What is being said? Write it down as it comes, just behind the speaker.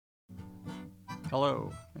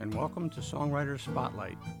Hello, and welcome to Songwriters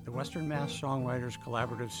Spotlight, the Western Mass Songwriters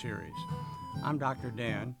Collaborative Series. I'm Dr.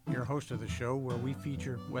 Dan, your host of the show, where we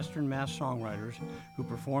feature Western Mass songwriters who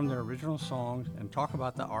perform their original songs and talk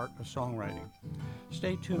about the art of songwriting.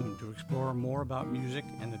 Stay tuned to explore more about music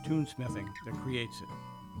and the tunesmithing that creates it.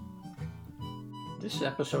 This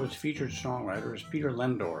episode's featured songwriter is Peter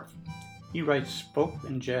Lendorf. He writes folk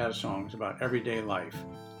and jazz songs about everyday life.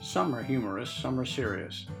 Some are humorous, some are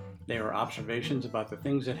serious. They are observations about the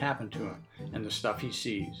things that happen to him and the stuff he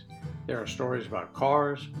sees. There are stories about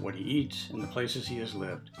cars, what he eats, and the places he has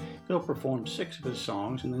lived. He'll perform 6 of his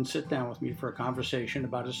songs and then sit down with me for a conversation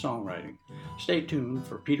about his songwriting. Stay tuned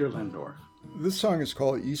for Peter Lendorf. This song is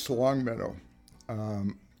called East Longmeadow.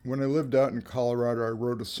 When I lived out in Colorado, I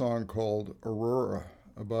wrote a song called Aurora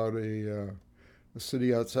about a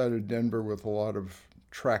city outside of Denver with a lot of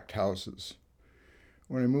tract houses.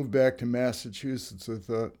 When I moved back to Massachusetts, I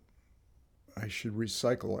thought I should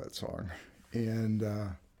recycle that song. And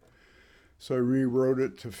so I rewrote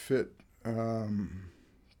it to fit the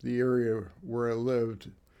area where I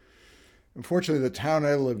lived. Unfortunately, the town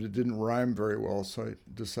I lived, it didn't rhyme very well, so I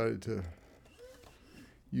decided to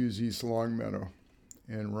use East Longmeadow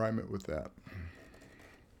and rhyme it with that.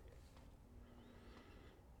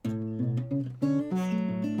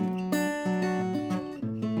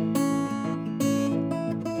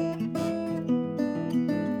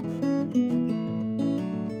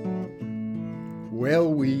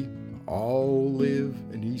 Well, we all live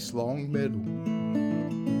in East Longmeadow,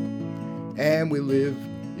 and we live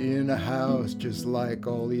in a house just like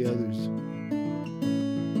all the others.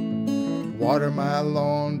 Water my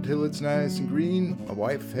lawn till it's nice and green. My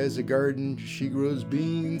wife has a garden, she grows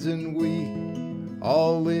beans, and we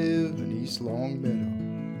all live in East Longmeadow.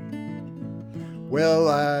 Well,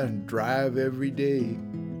 I drive every day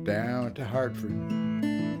down to Hartford.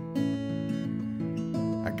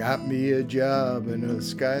 I got me a job in a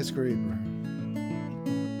skyscraper.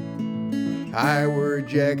 I wear a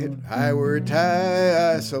jacket, I wear a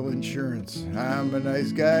tie, I sell insurance. I'm a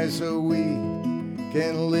nice guy, so we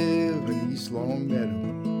can live in East Longmeadow.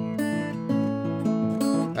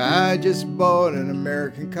 I just bought an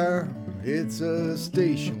American car. It's a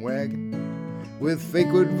station wagon with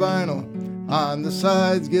fake wood vinyl on the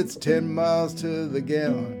sides, gets 10 miles to the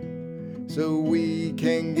gallon. So we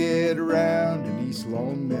can get around in East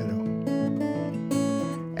Longmeadow.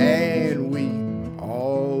 And we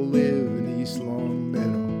all live in East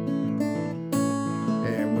Longmeadow.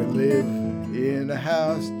 And we live in a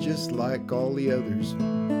house just like all the others.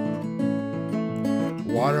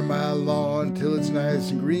 Water my lawn till it's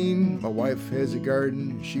nice and green. My wife has a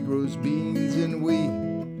garden, she grows beans, and we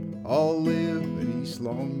all live in East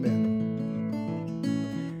Longmeadow.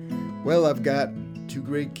 Well, I've got 2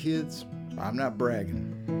 great kids. I'm not bragging.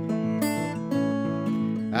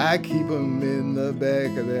 I keep 'em in the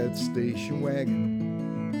back of that station wagon.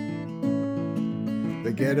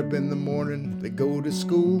 They get up in the morning, they go to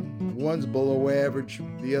school. One's below average,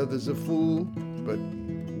 the other's a fool. But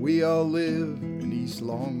we all live in East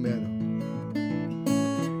Longmeadow.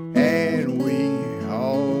 And we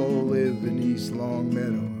all live in East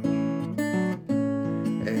Longmeadow.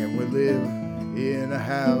 And we live in a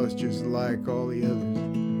house just like all the others.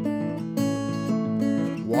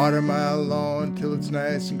 Water my lawn till it's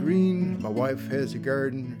nice and green. My wife has a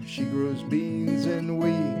garden, she grows beans, and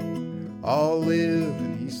we all live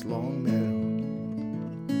in East Longmeadow.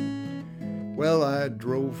 Well, I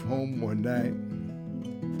drove home one night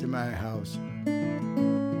to my house.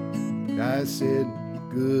 I said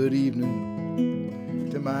good evening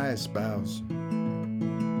to my spouse.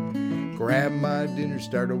 Grabbed my dinner,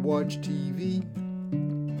 started to watch TV.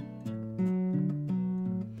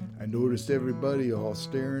 I noticed everybody all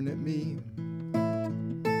staring at me.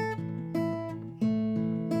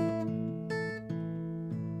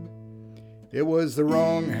 It was the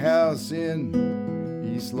wrong house in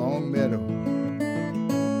East Longmeadow.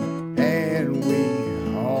 And we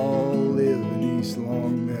all live in East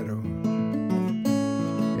Longmeadow.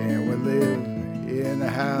 And we live in a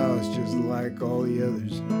house just like all the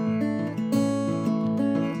others.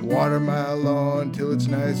 Water my lawn till it's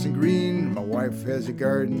nice and green. My wife has a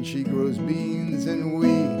garden, she grows beans, and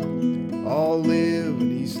we all live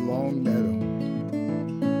in East Longmeadow.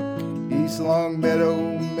 East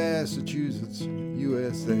Longmeadow, Massachusetts,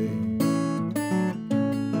 USA.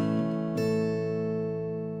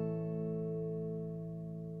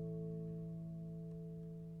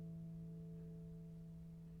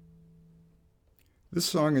 This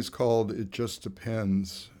song is called It Just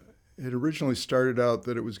Depends. It originally started out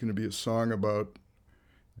that it was going to be a song about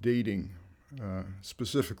dating,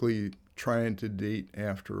 specifically trying to date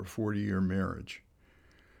after a 40-year marriage.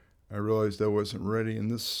 I realized I wasn't ready,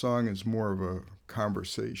 and this song is more of a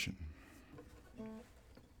conversation.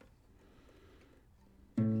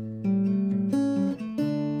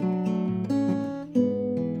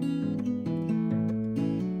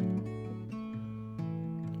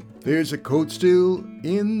 There's a coat still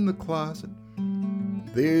in the closet.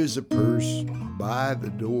 There's a purse by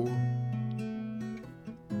the door.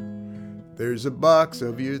 There's a box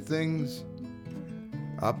of your things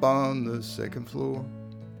up on the second floor.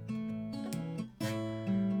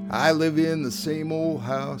 I live in the same old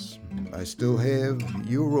house. I still have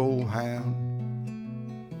your old hound.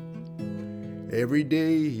 Every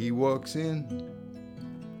day he walks in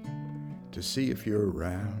to see if you're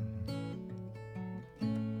around.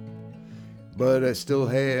 But I still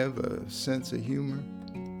have a sense of humor,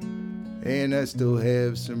 and I still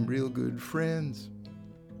have some real good friends.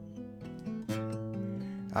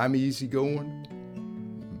 I'm easygoing,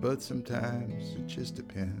 but sometimes it just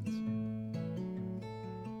depends.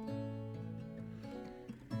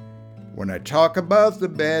 When I talk about the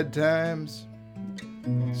bad times,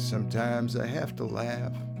 sometimes I have to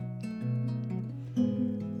laugh.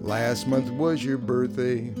 Last month was your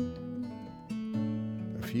birthday.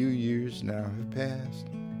 A few years now have passed.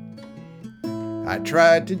 I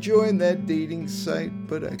tried to join that dating site,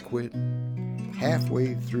 but I quit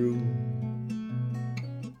halfway through.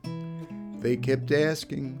 They kept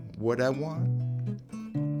asking what I want.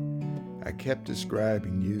 I kept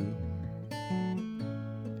describing you.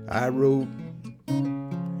 I wrote,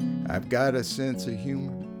 I've got a sense of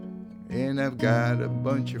humor, and I've got a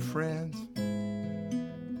bunch of friends.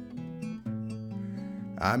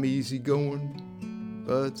 I'm easygoing,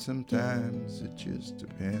 but sometimes it just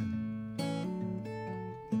depends.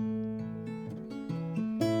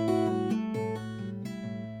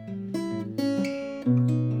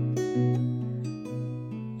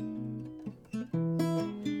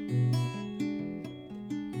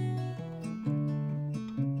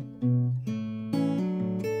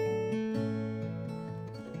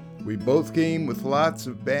 We both came with lots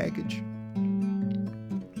of baggage.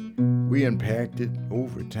 We unpacked it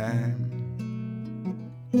over time.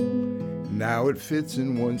 Now it fits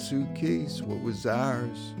in one suitcase. What was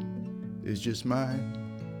ours is just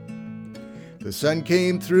mine. The sun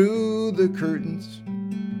came through the curtains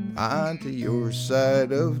onto your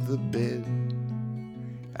side of the bed.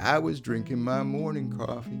 I was drinking my morning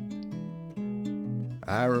coffee.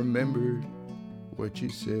 I remembered what you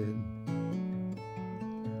said.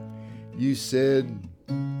 You said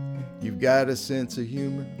you've got a sense of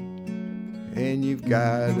humor and you've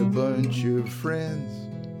got a bunch of friends.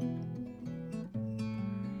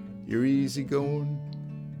 You're easygoing,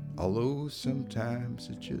 although sometimes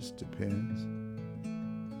it just depends.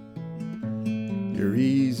 You're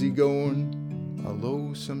easygoing,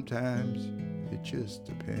 although sometimes it just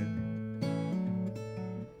depends.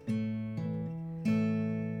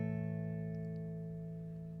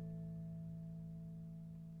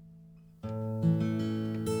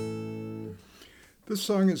 This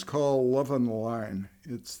song is called Love on the Line.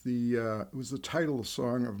 It was the title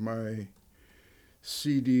song of my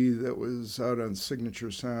CD that was out on Signature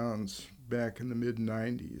Sounds back in the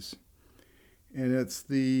mid-90s. And it's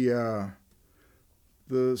the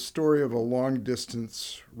story of a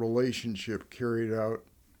long-distance relationship carried out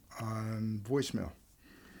on voicemail.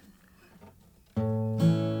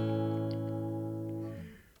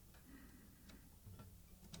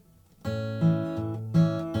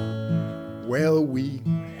 Well, we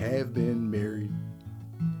have been married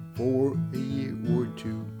for a year or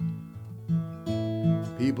two.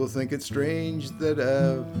 People think it's strange that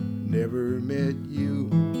I've never met you,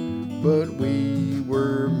 but we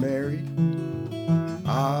were married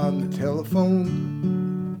on the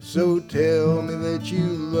telephone. So tell me that you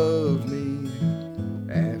love me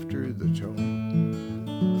after the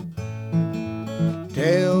tone.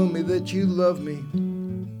 Tell me that you love me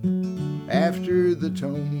after the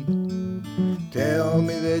tone. Tell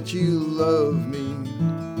me that you love me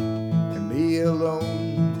and me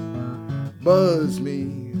alone. Buzz me,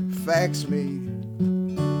 fax me,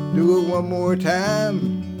 do it one more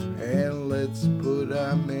time, and let's put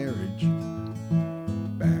our marriage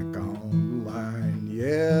back on the line.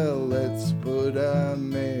 Yeah, let's put our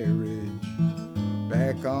marriage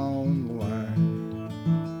back on the line.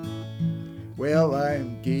 Well, I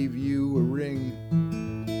gave you a ring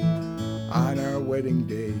on our wedding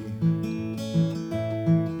day.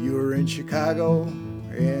 You were in Chicago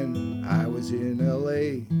and I was in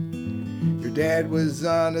LA. Your dad was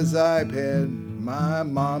on his iPad. My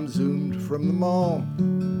mom zoomed from the mall.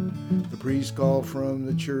 The priest called from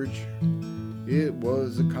the church. it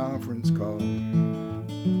was a conference call.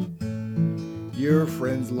 Your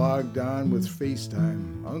friends logged on with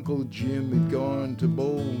FaceTime. Uncle Jim had gone to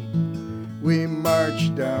bowl. We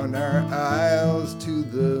marched down our aisles to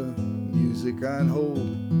the music on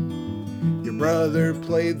hold. Your brother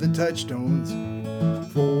played the touchstones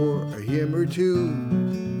for a hymn or two.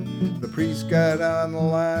 The priest got on the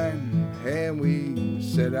line and we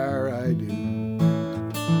said our I do.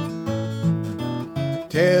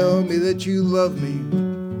 Tell me that you love me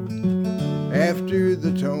after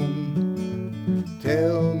the tone.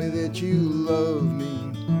 Tell me that you love me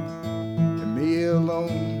and me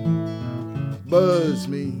alone. Buzz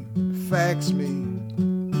me, fax me,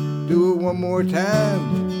 do it one more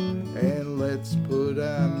time, and let's put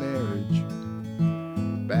our marriage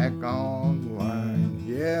back on the line.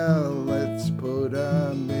 Yeah, let's put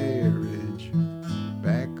our marriage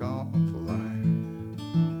back on the line.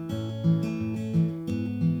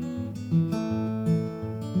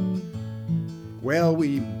 Well,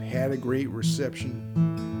 we had a great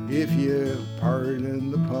reception, if you pardon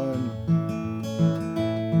the pun.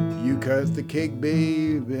 You cut the cake,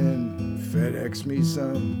 babe, and FedEx me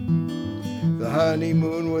some. The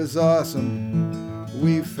honeymoon was awesome.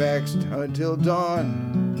 We faxed until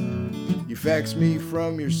dawn. You faxed me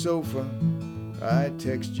from your sofa. I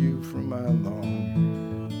text you from my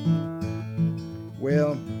lawn.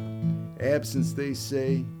 Well, absence, they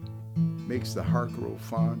say, makes the heart grow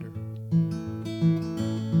fonder.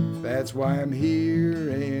 That's why I'm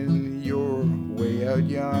here and you're way out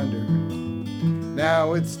yonder.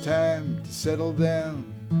 Now it's time to settle down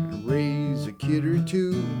and raise a kid or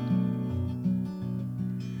two.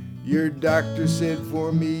 Your doctor said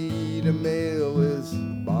for me to mail this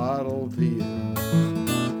bottle to you.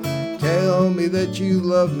 Tell me that you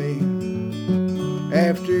love me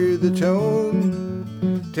after the tone.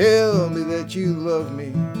 Tell me that you love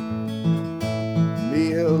me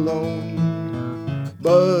alone.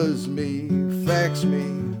 Buzz me, fax me,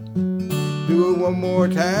 do it one more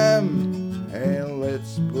time, and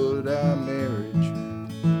let's put our marriage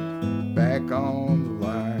back on the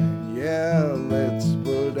line. Yeah, let's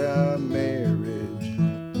put our marriage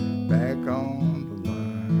back on the line.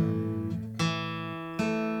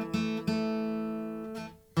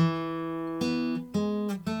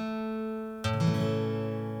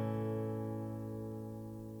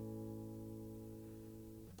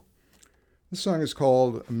 This song is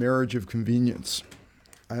called A Marriage of Convenience.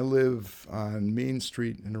 I live on Main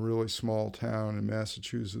Street in a really small town in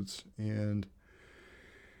Massachusetts, and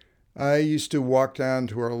I used to walk down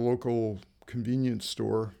to our local convenience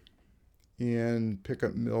store and pick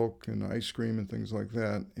up milk and ice cream and things like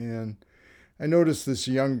that. And I noticed this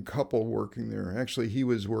young couple working there. Actually, he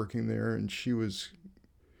was working there, and she was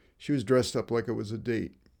dressed up like it was a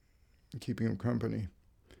date, keeping him company.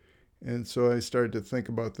 And so I started to think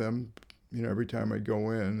about them, every time I'd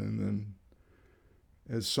go in, and then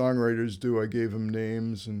as songwriters do, I gave them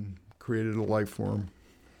names and created a life for them.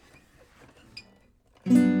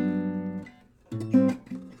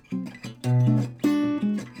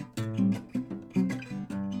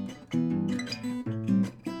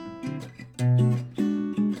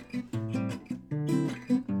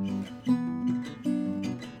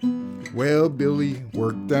 Well, Billy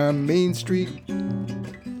worked on Main Street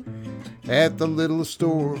at the little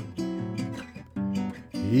store.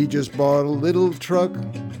 He just bought a little truck,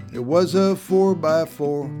 it was a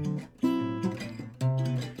 4x4.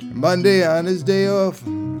 Monday on his day off,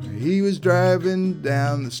 he was driving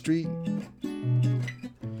down the street.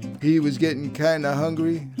 He was getting kinda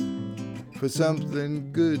hungry for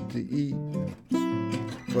something good to eat.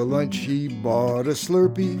 For lunch he bought a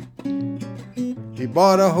Slurpee, he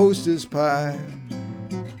bought a Hostess pie.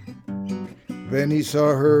 Then he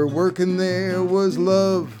saw her working there, was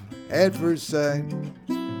love at first sight.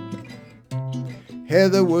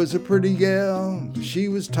 Heather was a pretty gal, she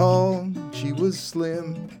was tall, she was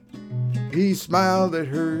slim. He smiled at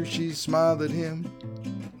her, she smiled at him.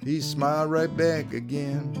 He smiled right back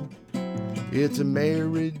again. It's a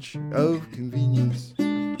marriage of convenience,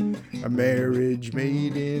 a marriage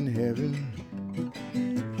made in heaven.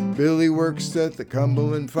 Billy works at the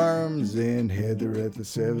Cumberland Farms and Heather at the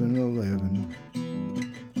 7-Eleven.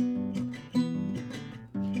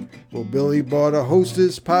 Well, Billy bought a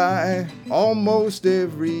Hostess pie almost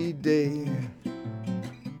every day.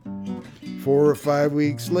 4 or 5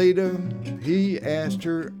 weeks later, he asked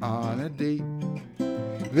her on a date.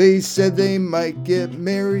 They said they might get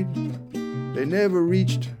married. They never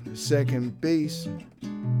reached second base.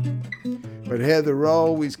 But Heather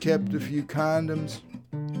always kept a few condoms,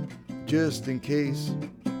 just in case.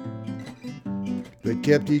 They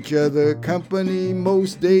kept each other company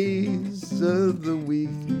most days days of the week.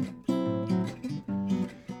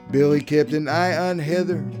 Billy kept an eye on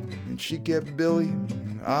Heather, and she kept Billy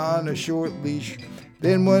on a short leash.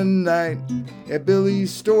 Then one night at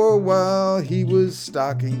Billy's store while he was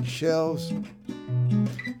stocking shelves,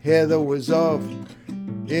 Heather was off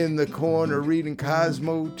in the corner reading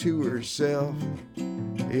Cosmo to herself.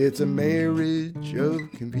 It's a marriage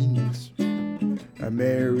of convenience, a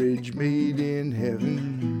marriage made in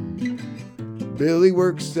heaven. Billy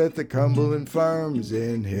works at the Cumberland Farms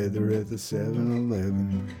and Heather at the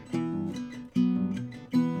 7-Eleven.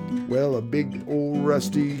 Well, a big old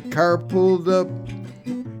rusty car pulled up.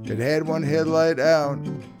 It had one headlight out.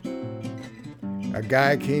 A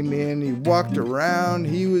guy came in, he walked around,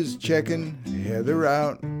 he was checking Heather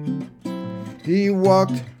out. He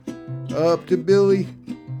walked up to Billy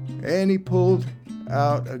and he pulled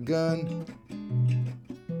out a gun.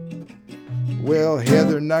 Well,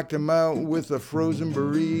 Heather knocked him out with a frozen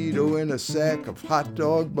burrito and a sack of hot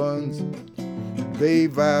dog buns. They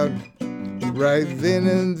vowed right then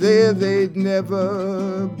and there they'd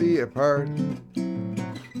never be apart.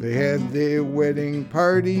 They had their wedding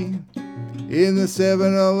party in the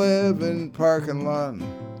 7-Eleven parking lot.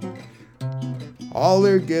 All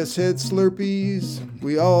their guests had Slurpees,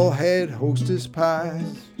 we all had Hostess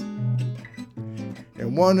pies.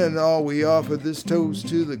 And one and all we offered this toast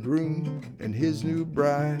to the groom and his new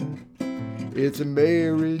bride. It's a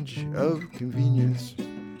marriage of convenience,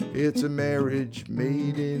 it's a marriage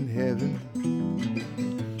made in heaven.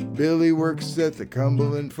 Billy works at the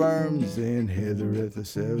Cumberland Farms and Heather at the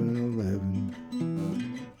 7-Eleven.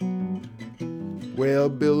 Well,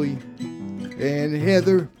 Billy and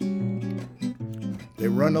Heather, they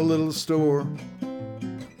run a little store.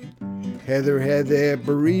 Heather had that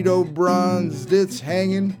burrito bronze that's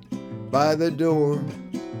hanging by the door.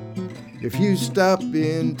 If you stop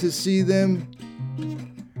in to see them,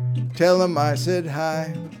 tell them I said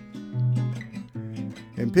hi.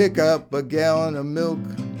 And pick up a gallon of milk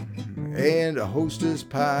and a Hostess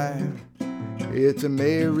pie. It's a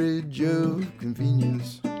marriage of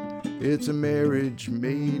convenience, it's a marriage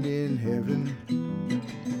made in heaven.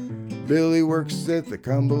 Billy works at the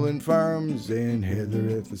Cumberland Farms and Heather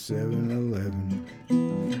at the 7-Eleven.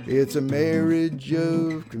 It's a marriage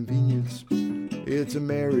of convenience, it's a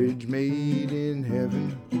marriage made in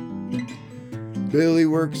heaven. Billy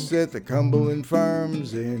works at the Cumberland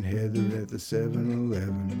Farms and Heather at the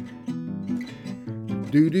 7-Eleven.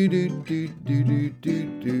 Do do do do do do do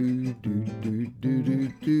do do do do do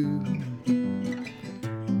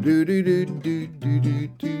do do do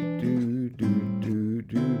do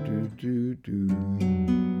do do do do.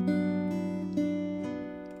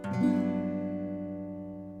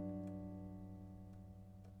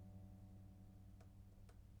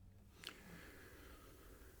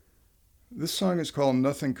 This song is called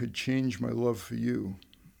Nothing Could Change My Love for You.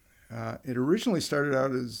 It originally started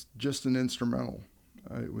out as just an instrumental.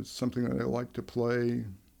 It was something that I liked to play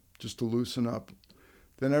just to loosen up.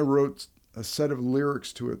 Then I wrote a set of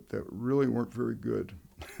lyrics to it that really weren't very good.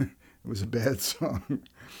 It was a bad song.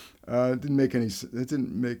 It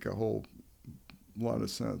didn't make a whole lot of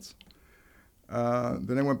sense.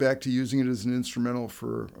 Then I went back to using it as an instrumental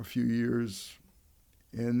for a few years.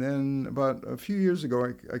 And then about a few years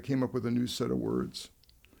ago, I came up with a new set of words,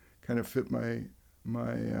 kind of fit my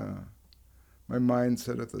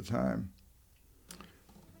mindset at the time.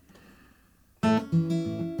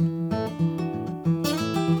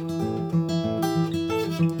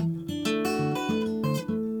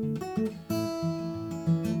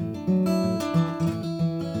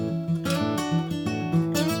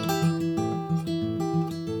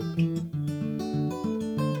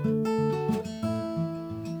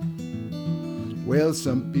 Well,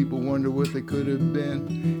 some people wonder what they could have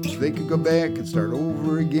been if they could go back and start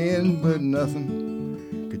over again, but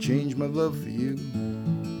nothing could change my love for you.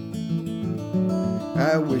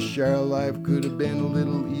 I wish our life could have been a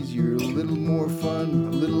little easier, a little more fun,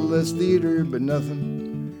 a little less theater, but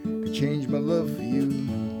nothing could change my love for you.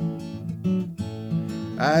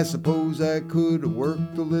 I suppose I could have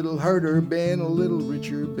worked a little harder, been a little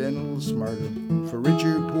richer, been a little smarter. For rich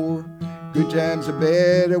or poor, good times or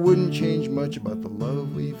bad, I wouldn't change much about the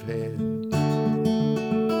love we've had.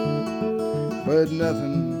 But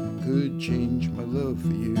nothing could change my love for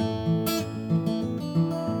you.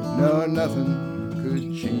 No, nothing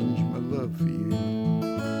could change my love for you.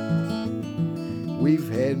 We've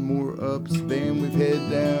had more ups than we've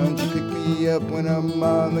had downs. You pick me up when I'm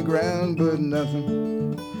on the ground, but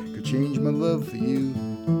nothing could change my love for you.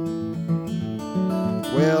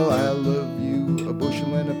 Well, I love you, a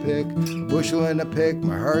bushel and a peck, a bushel and a peck.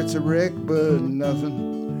 My heart's a wreck, but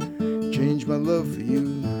nothing changed my love for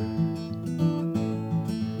you.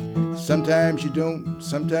 Sometimes you don't,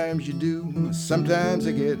 sometimes you do. Sometimes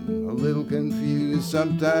I get a little confused.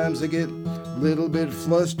 Sometimes I get a little bit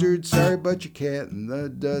flustered. Sorry about your cat and the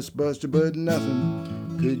dust buster, but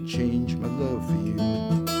nothing could change my love for you.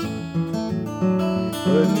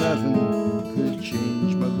 But nothing could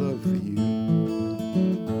change my love for you.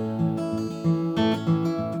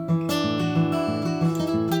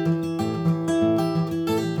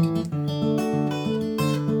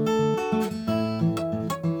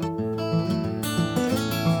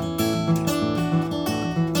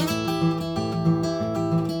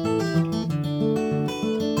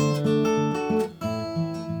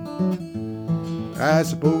 I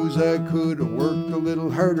suppose I could have worked a little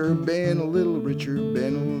harder, been a little richer,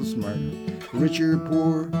 been a little smarter. Richer,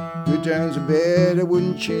 poor, good times or bad, I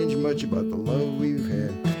wouldn't change much about the love we've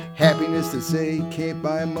had. Happiness, they say, can't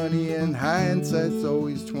buy money, and hindsight's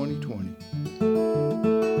always 20/20.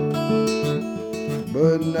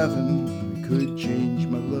 But nothing could change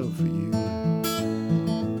my love for you.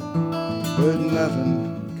 But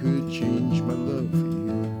nothing could change my love for you.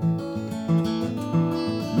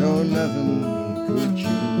 No, nothing could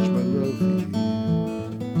change my love for you.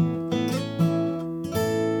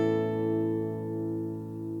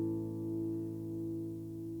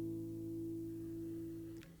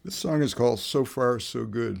 This song is called So Far, So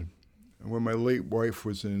Good. When my late wife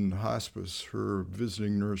was in hospice, her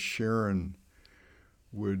visiting nurse Sharon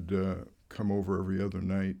would come over every other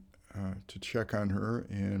night to check on her.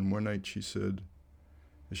 And one night she said,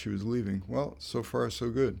 as she was leaving, well, so far, so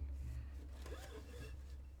good.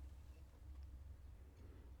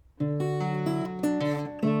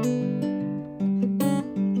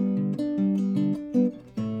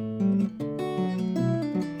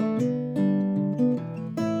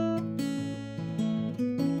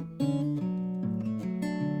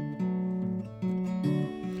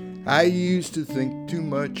 I used to think too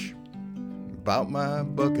much about my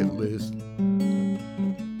bucket list.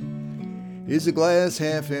 Is the glass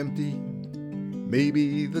half empty?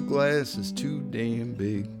 Maybe the glass is too damn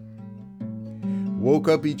big. Woke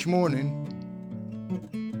up each morning,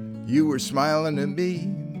 you were smiling at me.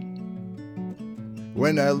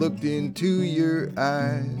 When I looked into your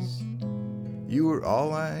eyes, you were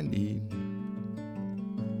all I need.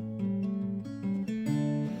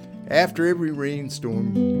 After every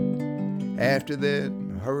rainstorm, after that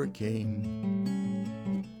hurricane,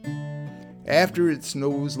 after it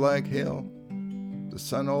snows like hell, the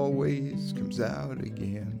sun always comes out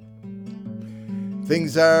again.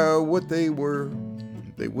 Things are what they were,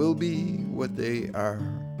 they will be what they are.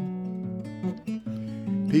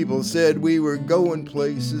 People said we were going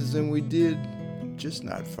places, and we did, just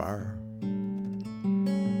not far.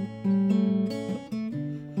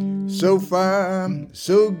 So far,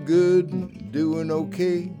 so good, doing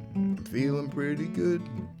okay, feeling pretty good.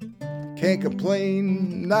 Can't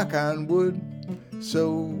complain, knock on wood.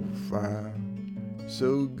 So far,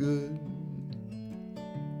 so good.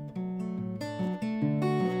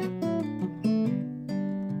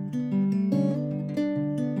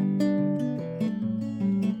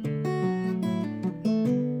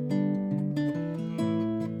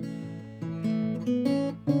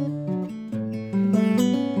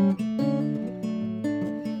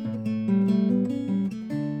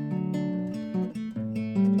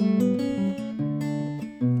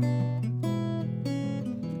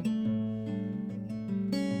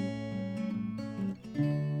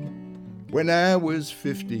 When I was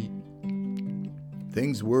 50,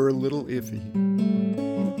 things were a little iffy.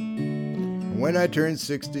 And when I turned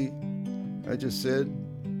 60, I just said,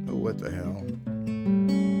 oh, what the hell.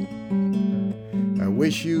 I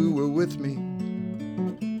wish you were with me.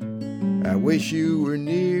 I wish you were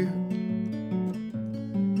near.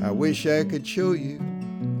 I wish I could show you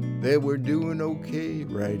that we're doing okay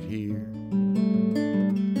right here.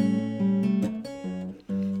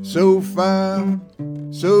 So far,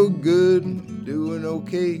 so good, doing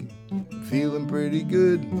okay, feeling pretty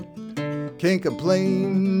good. Can't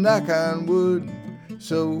complain, knock on wood.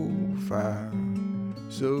 So far,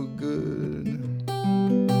 so good.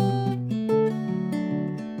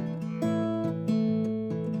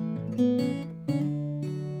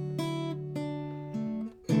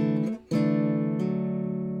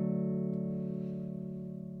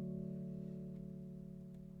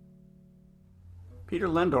 Peter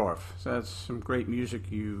Lendorf, that's some great music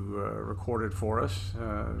you recorded for us.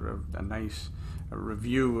 A nice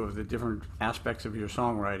review of the different aspects of your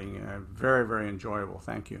songwriting. Very, very enjoyable.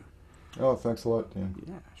 Thank you. Oh, thanks a lot, Dan.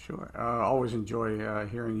 Yeah, sure. Always enjoy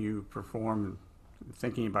hearing you perform and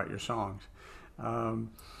thinking about your songs.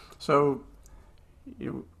 So We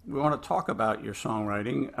want to talk about your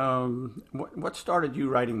songwriting. What started you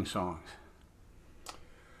writing songs?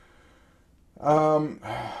 Um,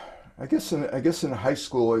 I guess in high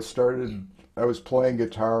school I was playing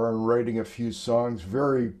guitar and writing a few songs,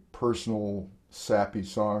 very personal, sappy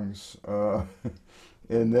songs,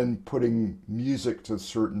 and then putting music to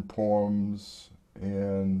certain poems.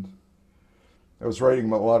 And I was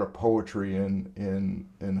writing a lot of poetry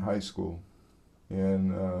in high school,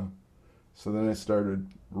 and so then I started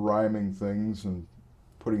rhyming things and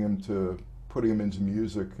putting them into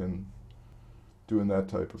music and doing that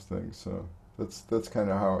type of thing. So that's kind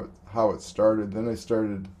of how it started. Then I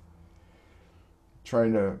started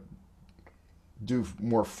trying to do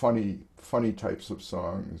more funny types of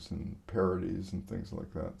songs and parodies and things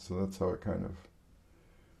like that. So that's how it kind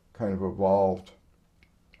of evolved.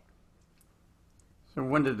 So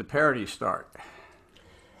when did the parody start?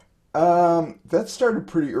 That started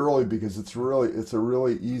pretty early because it's a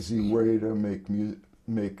really easy way to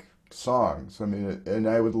make songs. I mean, and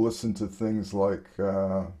I would listen to things like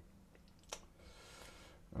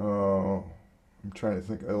oh, I'm trying to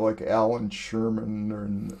think, like Alan Sherman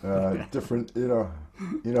or different,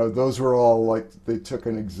 those were all like they took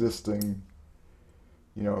an existing,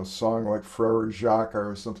 song like Frere Jacques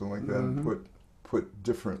or something like that and put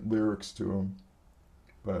different lyrics to them.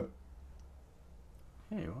 But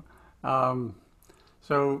Hey,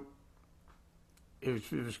 so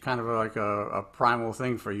it was kind of like a primal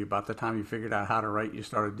thing for you. About the time you figured out how to write, you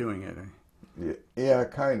started doing it. yeah,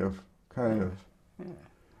 kind of. Yeah.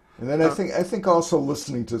 And then I think also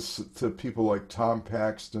listening to people like Tom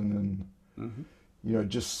Paxton and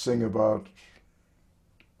just sing about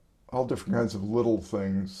all different kinds of little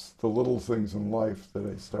things, the little things in life, that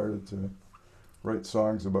I started to write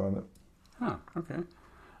songs about it. Huh. Okay.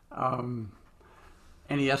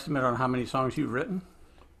 Any estimate on how many songs you've written?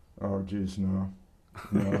 Oh, geez, no.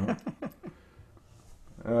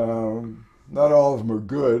 Not all of them are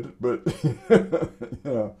good, but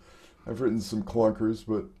I've written some clunkers,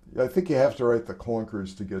 but I think you have to write the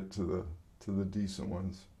clunkers to get to the decent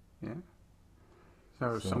ones. Yeah.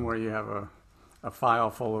 So somewhere you have a file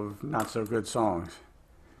full of not so good songs.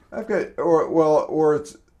 I've got, or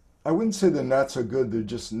it's, I wouldn't say they're not so good.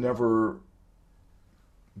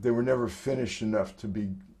 They were never finished enough to be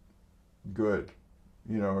good,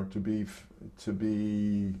 to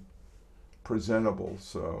be presentable.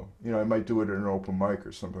 So, I might do it at an open mic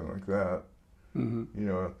or something like that.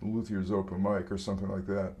 At Luthier's open mic or something like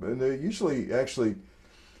that. But they usually, actually,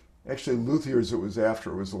 Luthier's, it was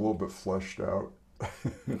after it was a little bit fleshed out.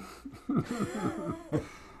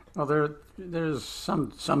 Well, there's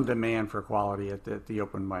some demand for quality at the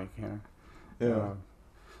open mic. Yeah.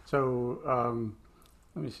 So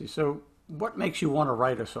let me see. So what makes you want to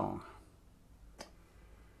write a song?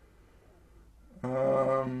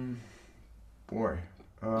 Boy.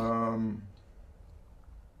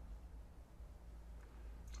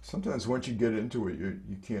 Sometimes once you get into it,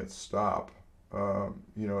 you can't stop.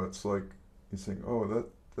 It's like you think, oh,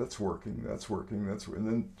 that's working, and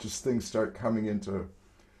then just things start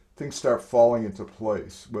falling into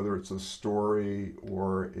place, whether it's a story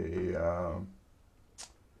or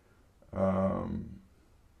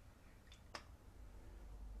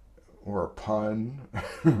a pun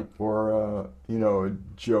or a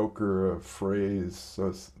joke or a phrase.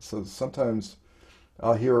 So sometimes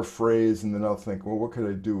I'll hear a phrase and then I'll think, well, what could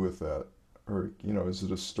I do with that? Or, is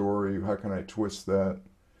it a story? How can I twist that?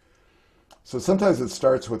 So sometimes it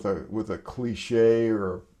starts with a cliche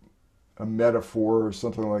or a metaphor or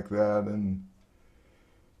something like that, and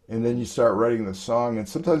then you start writing the song, and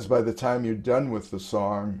sometimes by the time you're done with the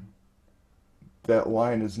song, that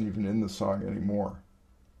line isn't even in the song anymore.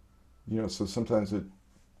 So sometimes it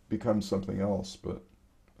becomes something else, but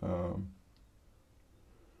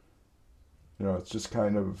it's just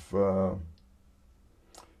kind of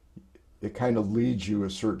it kind of leads you a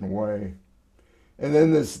certain way. And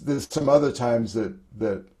then there's some other times that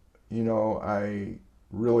I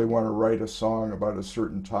really want to write a song about a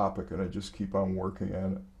certain topic, and I just keep on working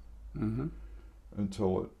at it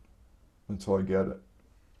until I get it.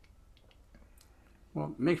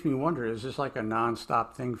 Well, it makes me wonder, is this like a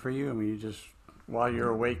nonstop thing for you? I mean, you just, while you're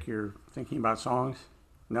awake, you're thinking about songs?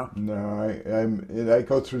 No? No, I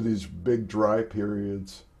go through these big dry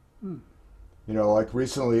periods. Like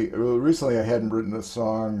recently I hadn't written a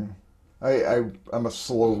song. I'm a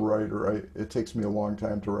slow writer. It takes me a long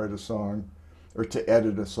time to write a song or to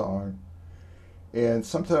edit a song. And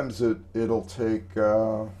sometimes it'll take,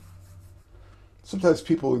 sometimes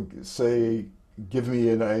people give me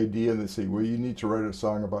an idea and they say, well, you need to write a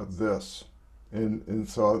song about this. And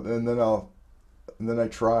then I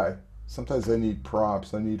try sometimes I need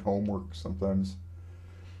prompts. I need homework sometimes.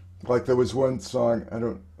 Like there was one song, I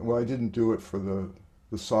didn't do it for the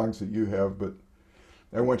songs that you have, but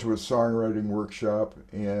I went to a songwriting workshop,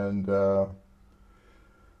 and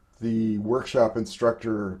the workshop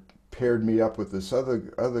instructor paired me up with this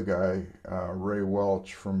other guy, Ray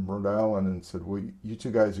Welch from Rhode Island, and said, "Well, you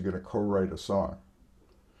two guys are going to co-write a song."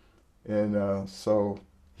 And so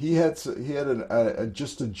he had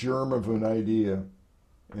just a germ of an idea,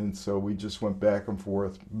 and so we just went back and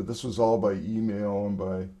forth. But this was all by email and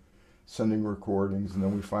by sending recordings, and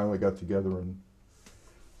then we finally got together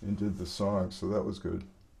and did the song. So that was good.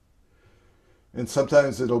 And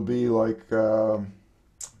sometimes it'll be like I'm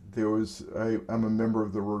a member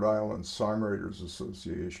of the Rhode Island Songwriters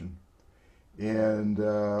Association, and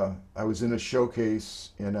I was in a showcase,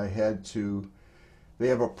 and they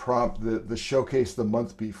have a prompt. The showcase the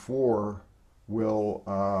month before will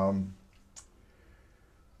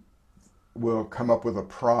come up with a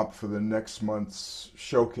prompt for the next month's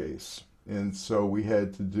showcase, and so we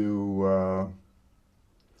had to do.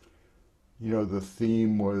 The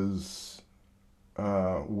theme was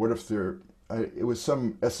what if there. It was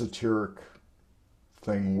some esoteric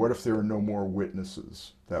thing. What if there are no more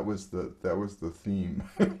witnesses? That was the theme.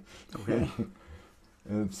 Okay.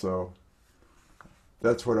 And so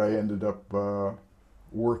that's what I ended up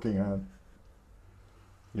working on.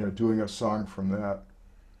 Doing a song from that.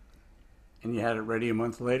 And you had it ready a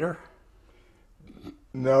month later?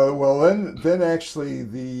 No, well then actually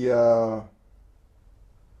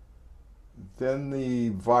then the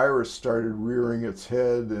virus started rearing its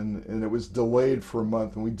head, and it was delayed for a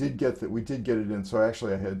month, and we did get it in. So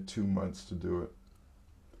actually I had 2 months to do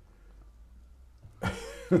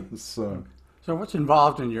it. So what's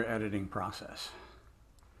involved in your editing process?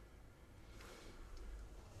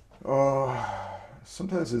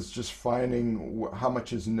 Sometimes it's just finding how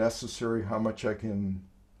much is necessary, how much I can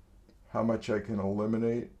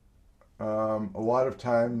eliminate. A lot of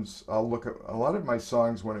times I'll look at a lot of my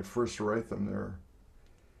songs when I first write them.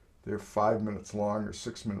 They're 5 minutes long or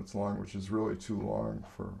 6 minutes long, which is really too long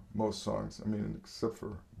for most songs. I mean, except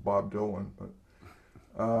for Bob Dylan. But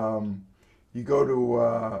you go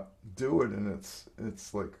to do it, and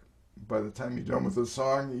it's like by the time you're done with the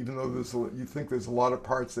song, even though you think there's a lot of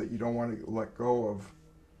parts that you don't want to let go of,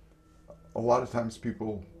 a lot of times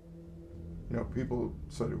people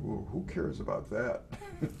say, "Well, who cares about that?"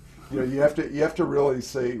 You have to really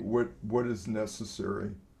say what is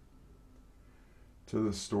necessary to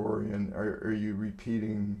the story, and are you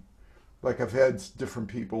repeating? Like I've had different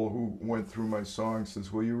people who went through my songs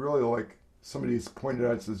says, "Well, you really like." Somebody's pointed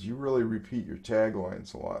out, says, "You really repeat your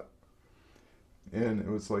taglines a lot," and it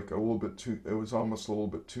was like a little bit too. It was almost a little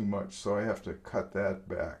bit too much, so I have to cut that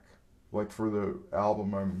back. Like for the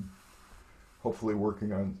album, I'm hopefully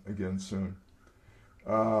working on again soon.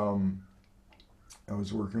 I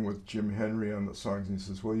was working with Jim Henry on the songs, and he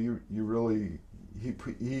says, "Well, you really."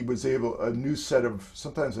 He was able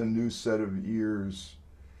sometimes a new set of ears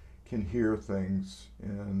can hear things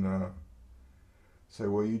and say,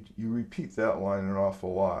 "Well, you repeat that line an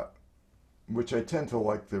awful lot," which I tend to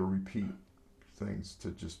like the repeat things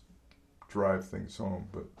to just drive things home,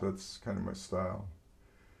 but that's kind of my style.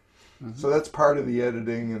 Mm-hmm. So that's part of the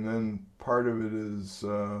editing, and then part of it is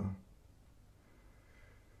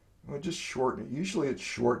just shortening. Usually it's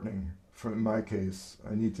shortening. In my case,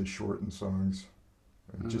 I need to shorten songs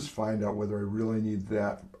and just find out whether I really need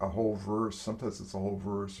a whole verse. Sometimes it's a whole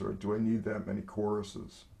verse, or do I need that many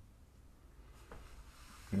choruses?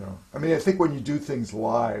 I mean, I think when you do things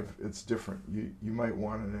live, it's different. You might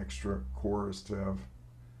want an extra chorus to have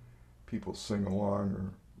people sing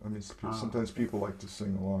along, or sometimes people like to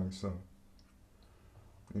sing along, so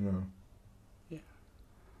Yeah.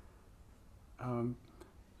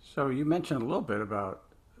 So you mentioned a little bit about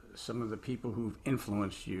some of the people who've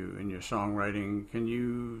influenced you in your songwriting. Can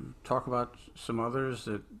you talk about some others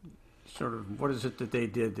that sort of, what is it that they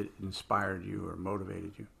did that inspired you or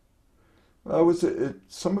motivated you? Well,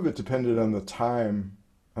 some of it depended on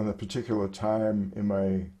on the particular time in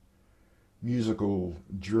my musical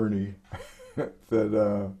journey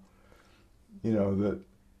that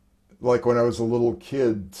like when I was a little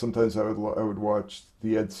kid, sometimes I would watch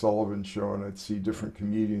the Ed Sullivan Show, and I'd see different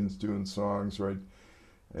comedians doing songs. Right,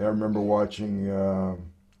 I remember watching.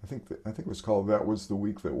 I think it was called "That Was the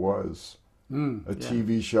Week That Was,"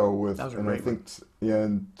 TV show with, and I think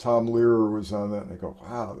and Tom Lehrer was on that, and I go,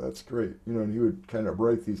 "Wow, that's great!" And he would kind of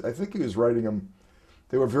write these. I think he was writing them.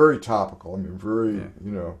 They were very topical. I mean, very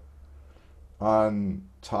on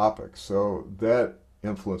topic. So that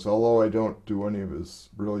influence, although I don't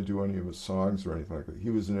really do any of his songs or anything like that, he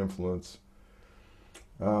was an influence.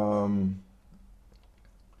 Um,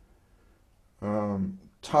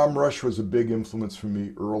 Tom Rush was a big influence for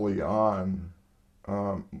me early on.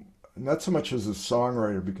 Um, Not so much as a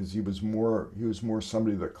songwriter because he was more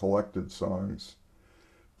somebody that collected songs,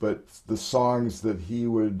 but the songs that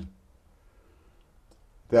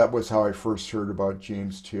was how I first heard about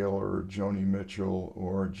James Taylor or Joni Mitchell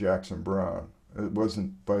or Jackson Browne. It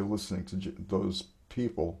wasn't by listening to those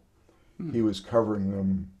people. Hmm. He was covering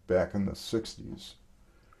them back in the 60s.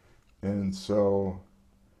 And so,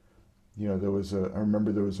 I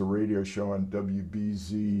remember there was a radio show on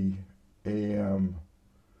WBZ AM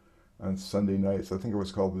on Sunday nights. I think it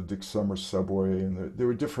was called the Dick Summer Subway, and there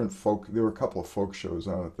were a couple of folk shows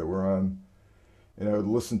on it that were on, and I would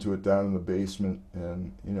listen to it down in the basement,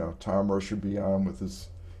 and Tom Rush would be on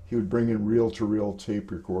he would bring in reel-to-reel tape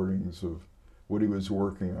recordings of what he was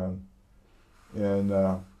working on, and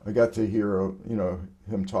I got to hear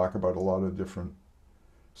him talk about a lot of different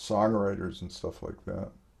songwriters and stuff like that.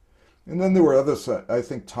 And then there were others. I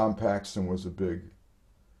think Tom Paxton was a big,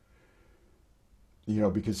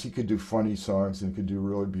 because he could do funny songs and he could do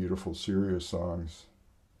really beautiful, serious songs.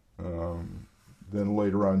 Then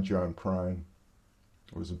later on, John Prine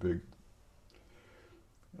was a big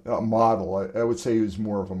model. I would say he was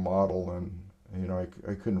more of a model, and I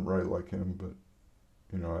couldn't write like him, but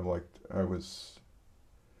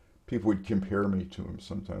people would compare me to him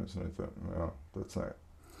sometimes, and I thought, well, that's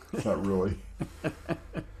not really.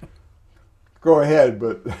 Go ahead,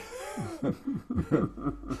 but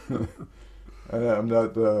I'm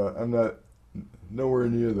not nowhere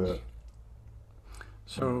near that.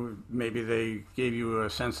 So maybe they gave you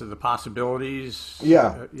a sense of the possibilities.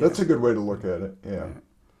 Yeah, that's a good way to look at it.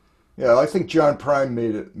 Yeah. I think John Prine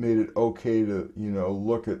made it okay to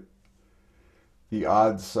look at the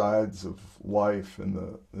odd sides of life and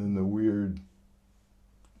the weird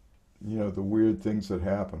the weird things that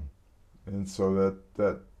happen, and so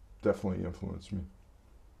that definitely influenced me.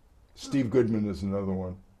 Steve Goodman is another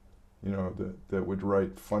one, that would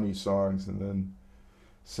write funny songs and then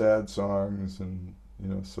sad songs, and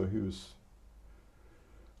so he was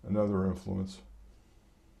another influence.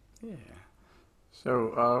 Yeah.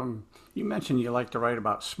 So you mentioned you like to write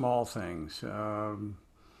about small things.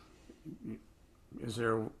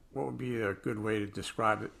 What would be a good way to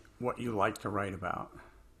describe it, what you like to write about?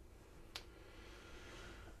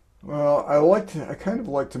 Well, I kind of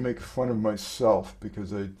like to make fun of myself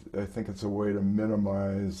because I think it's a way to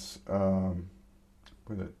minimize. My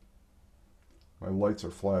lights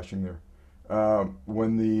are flashing there. I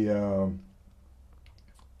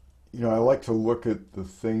like to look at the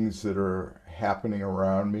things that are happening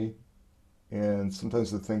around me, and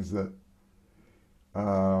sometimes the things that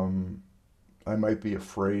I might be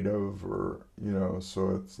afraid of, or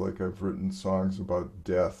so it's like I've written songs about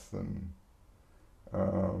death and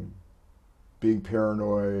being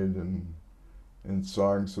paranoid, and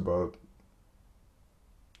songs about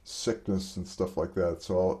sickness and stuff like that.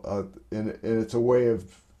 So and it's a way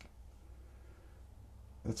of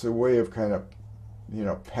kind of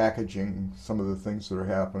packaging some of the things that are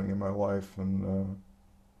happening in my life, and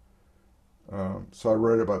so I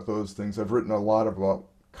write about those things. I've written a lot about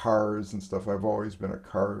cars and stuff. I've always been a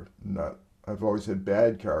car nut. I've always had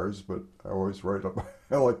bad cars, but I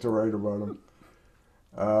like to write about them.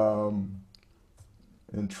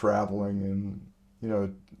 And traveling,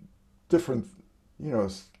 and different,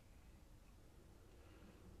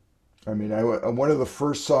 I mean, one of the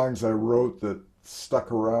first songs I wrote that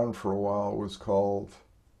stuck around for a while was called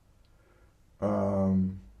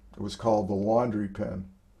The Laundry Pen.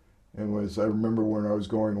 And I remember when I was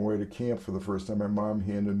going away to camp for the first time, my mom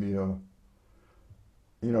handed me a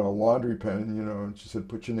laundry pen, and she said,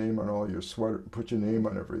 put your name on all your sweater, put your name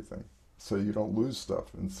on everything, so you don't lose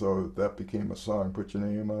stuff. And so that became a song. Put your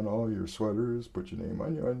name on all your sweaters, put your name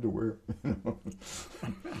on your underwear.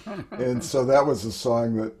 And so that was a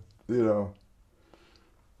song that, it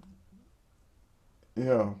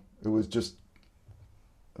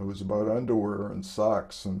was about underwear and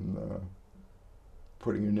socks and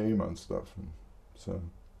putting your name on stuff. And so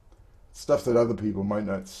stuff that other people might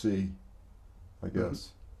not see, I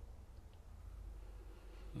guess.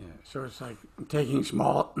 Yeah, so it's like taking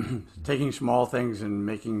small things and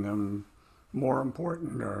making them more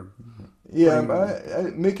important, or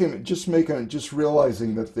just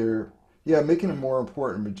realizing that they're making them more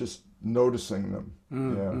important, but just noticing them.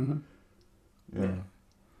 Yeah.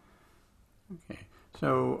 Okay.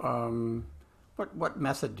 So, what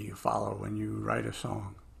method do you follow when you write a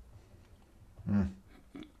song? I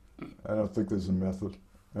don't think there's a method.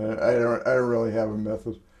 I don't really have a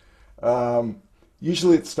method.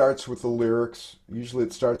 Usually it starts with the lyrics. Usually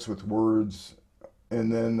it starts with words.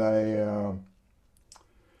 and then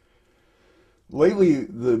lately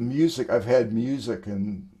the music, I've had music,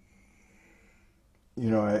 and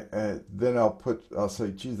then I'll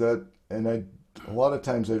say, gee, that, and a lot of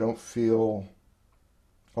times I don't feel,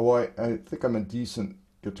 I think I'm a decent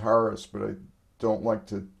guitarist, but I don't like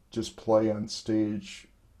to just play on stage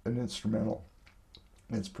an instrumental.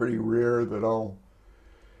 It's pretty rare that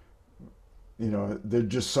there are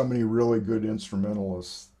just so many really good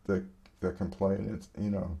instrumentalists that can play, and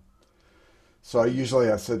so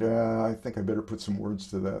I said, I think I better put some words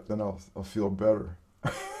to that, then I'll feel better.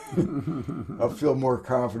 I'll feel more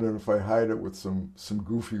confident if I hide it with some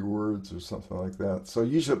goofy words or something like that. So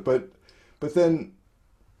usually, but then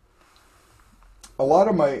a lot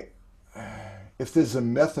of if there's a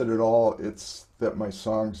method at all, it's that my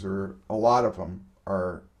songs a lot of them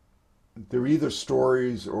are, they're either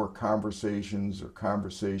stories or conversations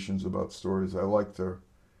about stories. I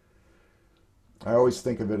always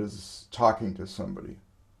think of it as talking to somebody.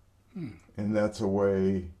 And that's a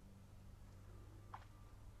way,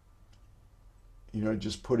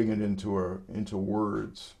 just putting it into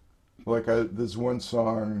words. Like there's one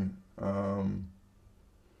song,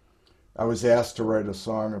 I was asked to write a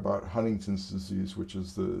song about Huntington's disease, which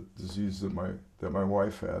is the disease that my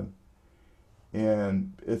wife had.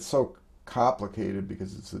 And it's so complicated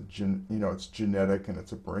because it's it's genetic and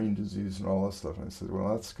it's a brain disease and all that stuff. And I said, well,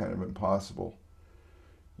 that's kind of impossible.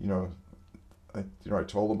 I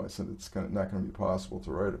told him, I said, it's not going to be possible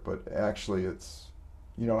to write it, but actually it's,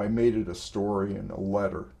 I made it a story and a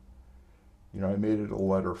letter. I made it a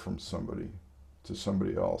letter from somebody to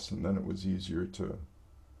somebody else, and then it was easier to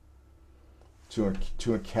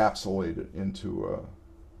encapsulate it into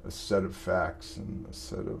a set of facts and a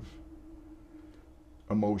set of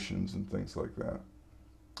emotions and things like that.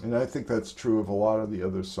 And I think that's true of a lot of the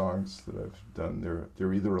other songs that I've done.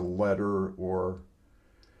 They're either a letter or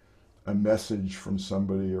a message from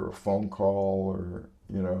somebody or a phone call or,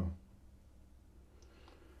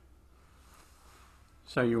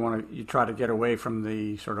 So you try to get away from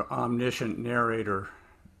the sort of omniscient narrator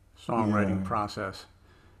songwriting process.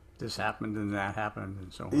 This happened and that happened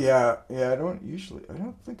and so on. Yeah, I'm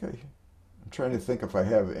trying to think if I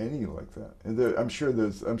have any like that. And I'm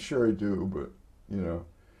sure I do, but,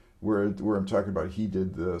 where I'm talking about he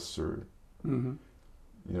did this or,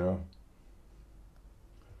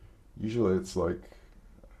 usually it's like,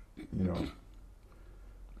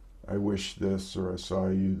 I wish this or I saw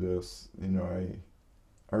you this,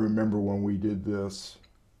 I remember when we did this.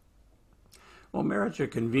 Well, Marriage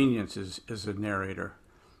of Convenience is a narrator.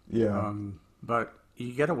 Yeah. But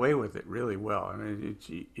you get away with it really well. I mean,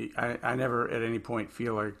 I never at any point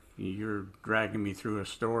feel like you're dragging me through a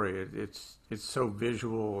story. It's so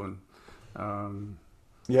visual and.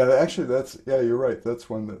 Yeah, actually, you're right. That's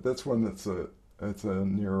one that's a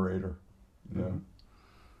narrator. Yeah. Mm-hmm.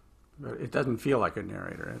 But it doesn't feel like a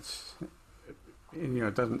narrator.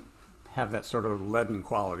 It doesn't have that sort of leaden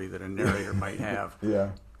quality that a narrator might have. Yeah.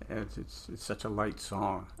 It's such a light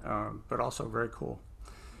song, but also very cool.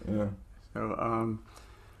 Yeah. So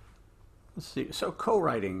let's see. So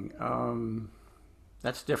co-writing,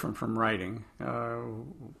 that's different from writing.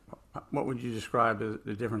 What would you describe as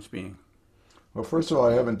the difference being? Well, first of all,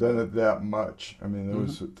 I haven't done it that much. I mean,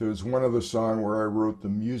 there was one other song where I wrote the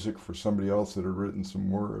music for somebody else that had written some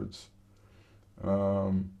words.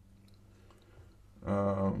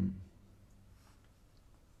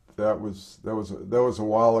 That was a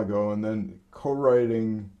while ago, and then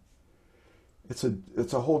co-writing. It's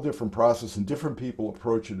a whole different process, and different people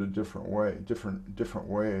approach it a different way, different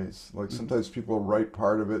ways. Like sometimes people write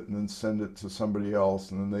part of it and then send it to somebody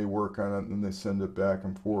else, and then they work on it and then they send it back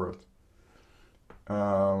and forth.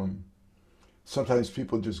 Sometimes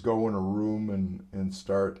people just go in a room and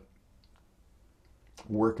start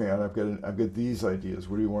working on. I've got these ideas.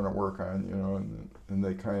 What do you want to work on? And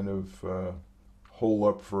they kind of hole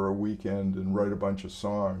up for a weekend and write a bunch of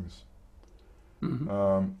songs.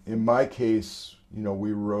 Mm-hmm. In my case,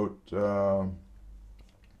 we wrote.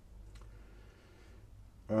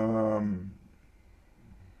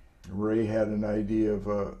 Ray had an idea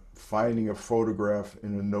of finding a photograph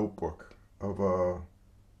in a notebook of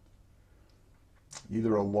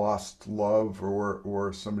either a lost love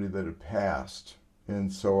or somebody that had passed,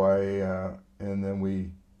 and so and then we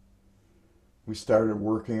started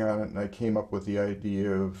working on it, and I came up with the idea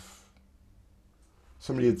of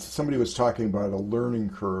somebody was talking about a learning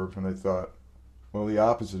curve, and I thought, well, the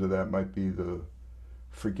opposite of that might be the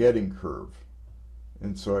forgetting curve,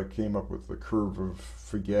 and so I came up with the curve of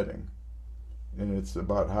forgetting, and it's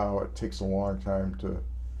about how it takes a long time to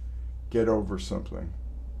get over something,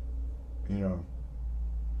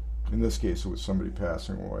 In this case, it was somebody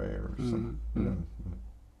passing away or some,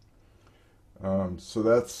 so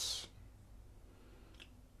that's,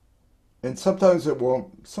 and sometimes it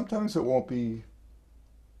won't. Sometimes it won't be.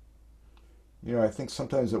 I think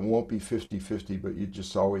sometimes it won't be 50-50, but you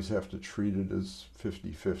just always have to treat it as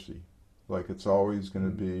 50-50. Like it's always going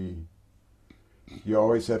to be, you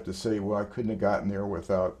always have to say, well, I couldn't have gotten there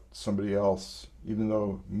without somebody else, even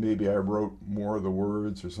though maybe I wrote more of the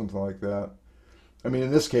words or something like that. I mean,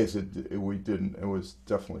 in this case, we didn't. It was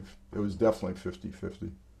definitely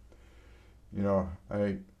 50-50.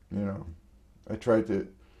 I tried to,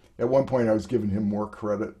 at one point I was giving him more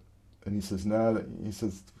credit, and he says, nah, he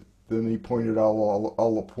says, then he pointed out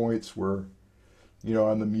all the points where,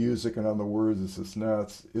 on the music and on the words, it says, nah,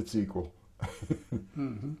 it's equal.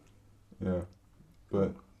 Yeah,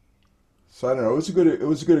 but so I don't know. It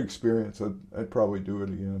was a good experience. I'd probably do it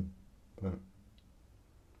again. But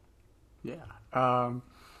Yeah.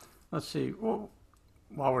 Let's see. Well,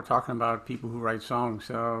 while we're talking about people who write songs,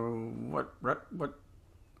 what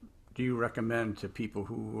do you recommend to people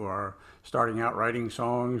who are starting out writing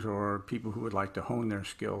songs or people who would like to hone their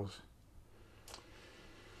skills?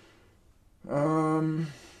 Well,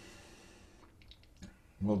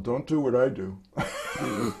 don't do what I do,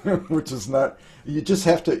 which is not. You just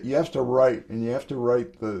have to write, and you have to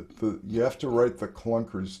write the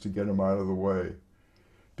clunkers to get them out of the way,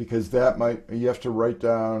 because you have to write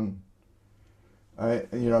down.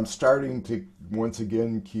 I'm starting to once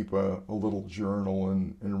again keep a little journal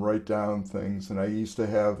and write down things, and I used to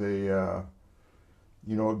have a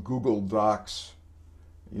Google Docs,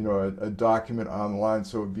 a document online,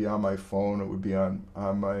 so it would be on my phone, it would be on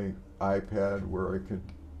my iPad, where I could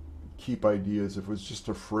keep ideas if it was just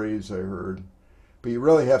a phrase I heard. But you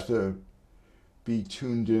really have to be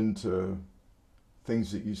tuned into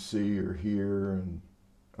things that you see or hear,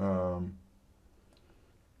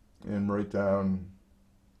 and write down,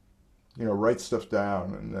 write stuff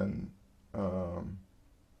down,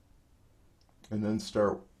 and then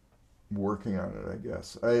start working on it, I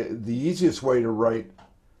guess. The easiest way to write,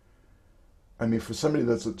 I mean, for somebody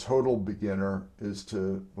that's a total beginner, is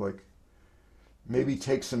to maybe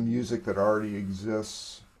take some music that already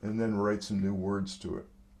exists and then write some new words to it.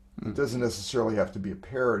 It doesn't necessarily have to be a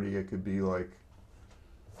parody. It could be like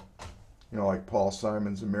Paul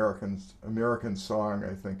Simon's American Song,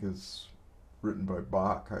 I think, is written by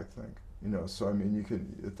Bach, I think. So I mean,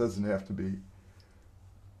 it doesn't have to be,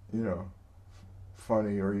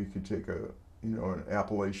 funny, or you could take an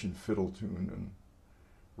Appalachian fiddle tune and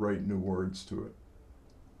write new words to it.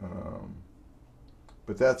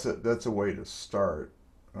 But that's a way to start.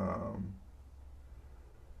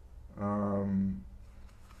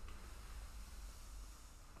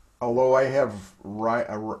 Although I have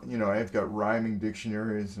I've got rhyming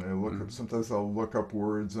dictionaries, and I look up. Sometimes I'll look up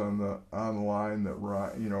words online that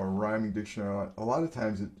rhyme. A rhyming dictionary. A lot of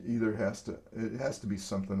times it has to be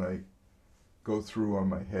something I go through on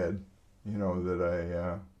my head.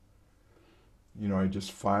 That I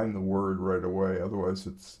just find the word right away. Otherwise,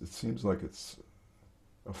 it seems like it's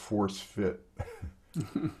a force fit.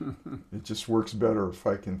 It just works better if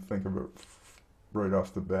I can think of it right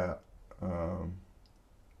off the bat.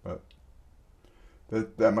 But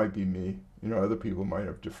that might be me. Other people might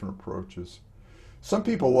have different approaches. Some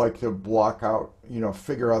people like to block out,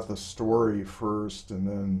 figure out the story first, and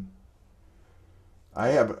then I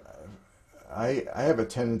have a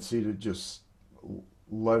tendency to just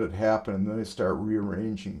let it happen, and then I start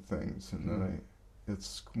rearranging things, and then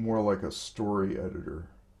it's more like a story editor.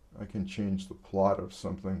 I can change the plot of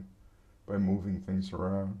something by moving things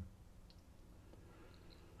around.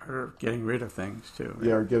 Or getting rid of things too. Right?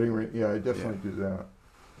 Yeah, I definitely do that.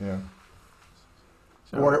 Yeah.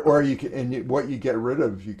 So, or you can, and what you get rid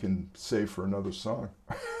of, you can save for another song.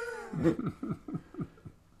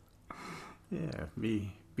 Yeah,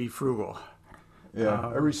 be frugal. Yeah,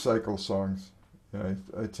 I recycle songs. Yeah,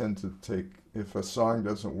 I tend to take, if a song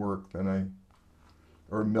doesn't work, then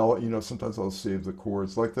sometimes I'll save the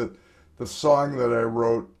chords. Like the song that I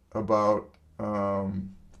wrote about,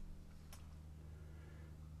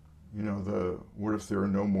 the what if there are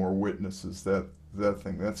no more witnesses, that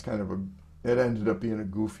thing, that's kind of it ended up being a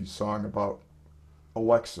goofy song about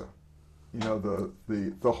Alexa. The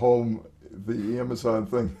home, the Amazon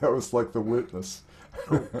thing, that was like the witness.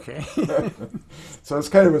 Okay. So it's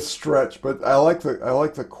kind of a stretch, but I like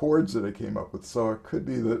the chords that I came up with. So it could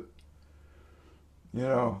be that,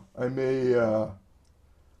 I may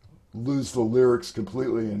lose the lyrics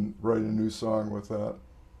completely and write a new song with that.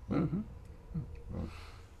 Mm-hmm.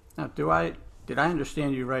 Now, did I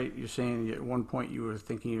understand you right? You're saying at one point you were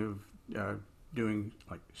thinking of doing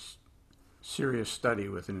like serious study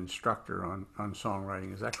with an instructor on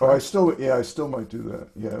songwriting. Is that Oh, correct? I still might do that.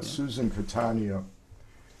 Yeah, Susan Catania.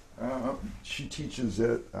 She teaches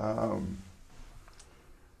at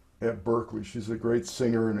Berkeley. She's a great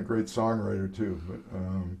singer and a great songwriter too.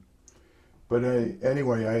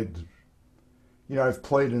 Anyway, I've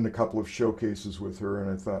played in a couple of showcases with her,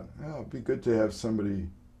 and I thought, oh, it'd be good to have somebody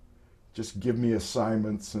just give me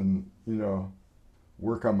assignments and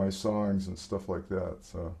work on my songs and stuff like that.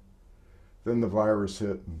 So then the virus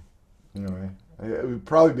hit, and it would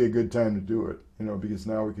probably be a good time to do it, because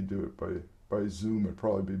now we could do it by Zoom. It'd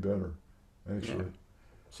probably be better, actually. Yeah.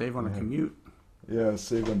 Save on a commute. Yeah,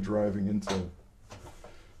 save on driving into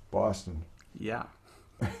Boston. Yeah.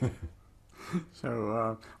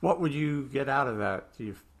 So, what would you get out of that?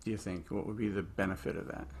 Do you think? What would be the benefit of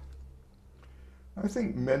that? I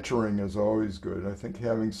think mentoring is always good. I think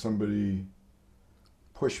having somebody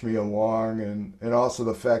push me along, and also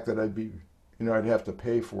the fact that I'd have to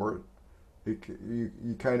pay for it.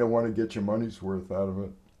 You kind of want to get your money's worth out of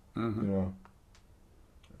it, Mm-hmm.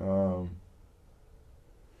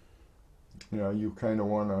 You kind of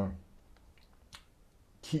want to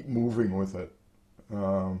keep moving with it.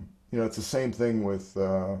 It's the same thing with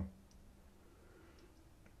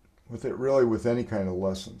with any kind of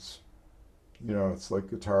lessons. It's like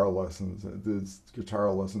guitar lessons. There's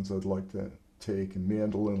guitar lessons I'd like to take, and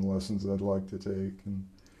mandolin lessons I'd like to take, and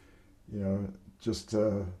just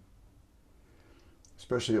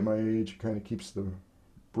especially at my age, it kind of keeps the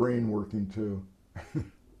brain working too.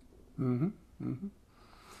 Mm-hmm. Mm-hmm.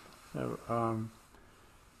 So,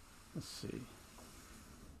 let's see.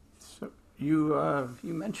 So you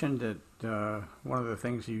mentioned that one of the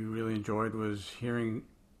things you really enjoyed was hearing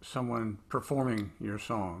someone performing your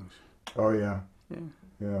songs. Oh yeah, Yeah.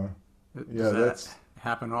 yeah, Does that that's.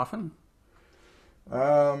 happen often?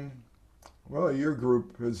 Well, your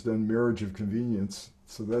group has done Marriage of Convenience,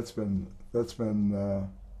 so that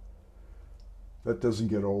doesn't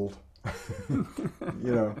get old.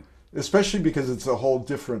 Especially because it's a whole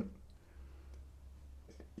different.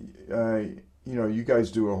 You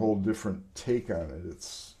guys do a whole different take on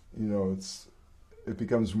it. It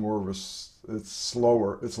becomes more of it's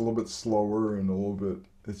slower. It's a little bit slower and a little bit.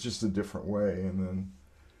 It's just a different way, and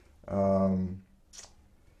then.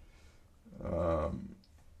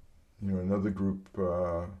 Another group,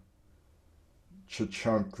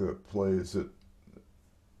 Chachunk, that plays at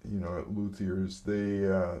Luthier's.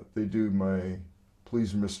 They do my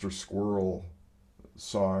 "Please Mr. Squirrel"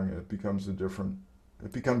 song. And it becomes a different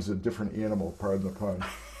animal. Pardon the pun.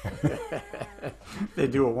 They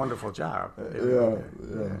do a wonderful job. Yeah.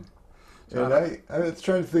 So And I was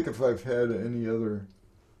trying to think if I've had any other.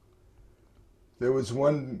 There was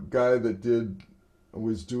one guy that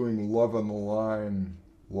was doing "Love on the Line"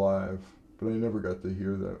 live, but I never got to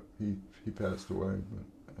hear that. He passed away, but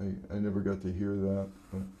I never got to hear that.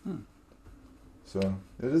 But, So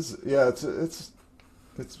it is. Yeah,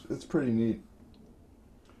 it's pretty neat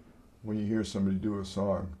when you hear somebody do a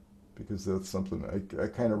song, because that's something I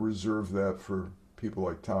kind of reserve that for people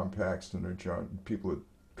like Tom Paxton or people that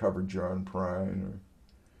covered John Prine,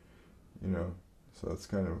 or so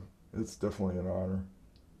it's definitely an honor.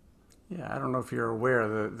 yeah, I don't know if you're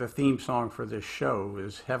aware, the theme song for this show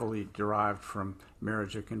is heavily derived from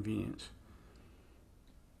Marriage of Convenience.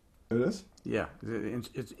 It is? Yeah,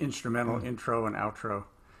 it's instrumental intro and outro.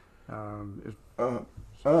 Oh.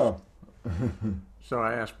 So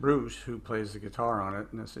I asked Bruce, who plays the guitar on it,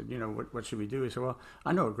 and I said, what should we do? He said, well,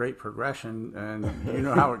 I know a great progression, and you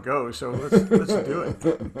know how it goes, so let's do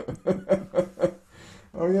it.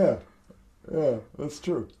 Oh yeah, yeah, that's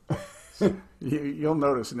true. You'll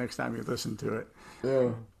notice the next time you listen to it.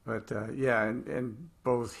 Yeah. But yeah, and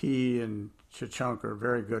both he and Chachunk are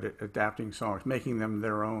very good at adapting songs, making them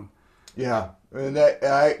their own. Yeah, and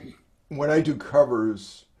when I do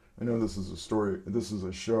covers, I know this is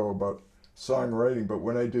a show about songwriting, but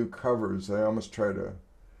when I do covers, I almost try to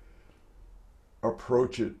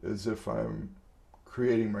approach it as if I'm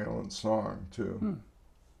creating my own song too.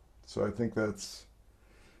 So I think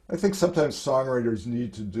sometimes songwriters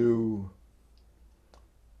need to do,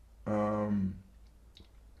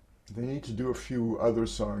 they need to do a few other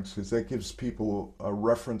songs, because that gives people a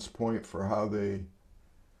reference point for how they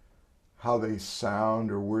sound,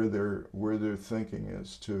 or where their thinking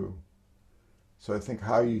is too. So I think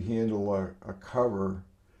how you handle a cover,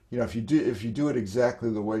 if you do it exactly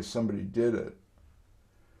the way somebody did it,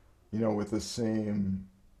 with the same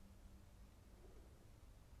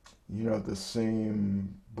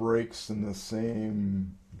breaks and the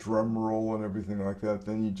same drum roll and everything like that,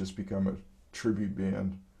 then you just become a tribute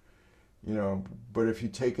band. But if you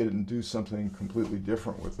take it and do something completely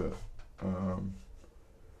different with it, Um,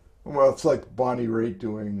 well, it's like Bonnie Raitt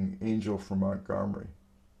doing "Angel from Montgomery,"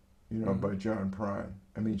 by John Prine.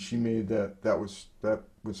 I mean, she made that. That was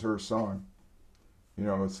her song.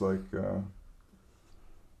 It's like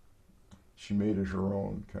she made it her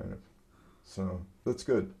own, kind of. So that's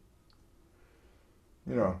good.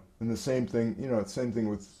 And the same thing. Same thing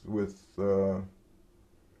with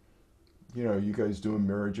you guys doing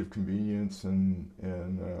 "Marriage of Convenience" and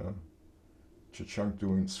Cha-Chunk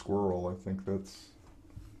doing "Squirrel." I think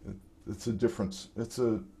it's a difference. It's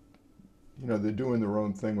they're doing their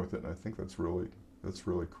own thing with it, and I think that's really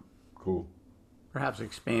cool. Perhaps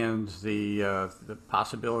expands the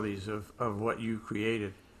possibilities of what you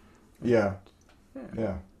created. Yeah.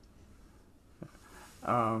 Yeah.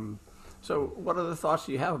 So, what other thoughts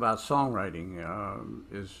do you have about songwriting?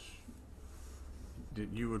 That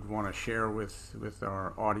you would want to share with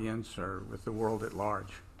our audience or with the world at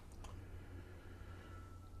large?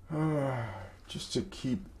 Just to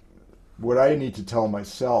keep, what I need to tell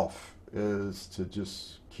myself is to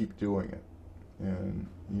just keep doing it, and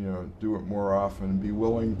do it more often, and be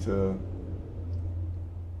willing to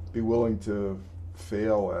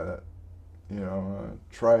fail at it.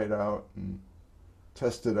 Try it out and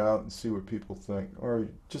test it out and see what people think, or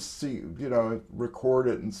just see, record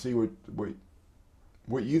it and see what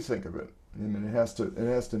you think of it. I mean, it has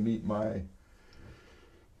to meet my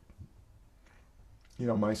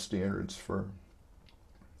my standards for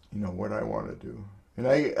what I want to do. And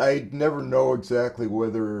I never know exactly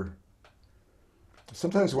whether,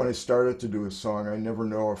 sometimes when I started to do a song, I never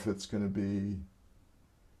know if it's going to be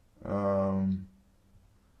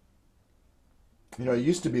it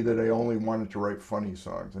used to be that I only wanted to write funny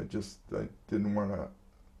songs. I didn't want to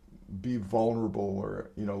be vulnerable, or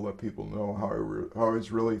let people know how I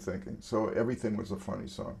was really thinking. So everything was a funny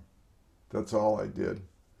song. That's all I did.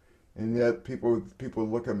 And yet people would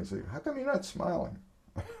look at me and say, "How come you're not smiling?"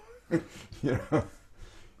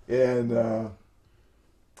 And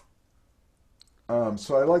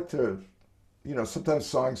so I like to, sometimes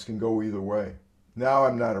songs can go either way. Now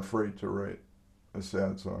I'm not afraid to write a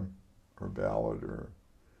sad song or ballad, or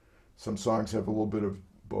some songs have a little bit of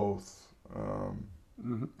both.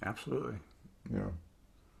 Absolutely. Yeah.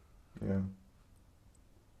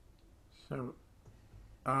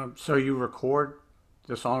 So you record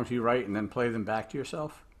the songs you write and then play them back to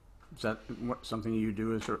yourself? Is that something you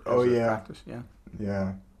do as a practice? Yeah.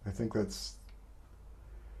 Yeah, I think that's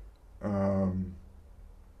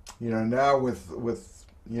now with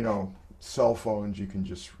cell phones, you can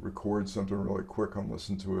just record something really quick and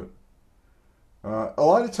listen to it. A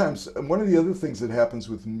lot of times, one of the other things that happens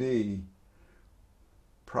with me,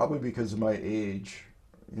 probably because of my age,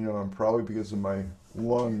 and probably because of my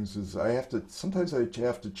lungs, is sometimes I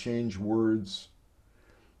have to change words,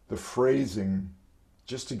 the phrasing,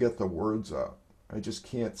 just to get the words out. I just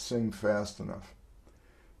can't sing fast enough.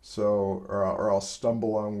 So, or I'll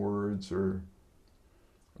stumble on words, or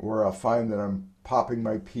I'll find that I'm popping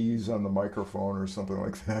my P's on the microphone or something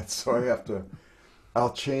like that. So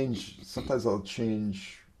sometimes I'll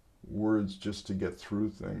change words just to get through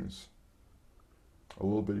things a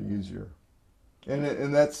little bit easier.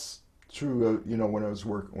 And that's true, when I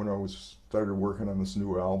started working on this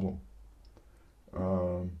new album.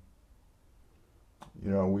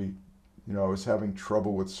 I was having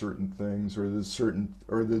trouble with certain things, or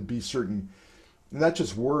there'd be certain, not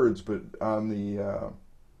just words, but on the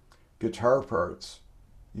guitar parts,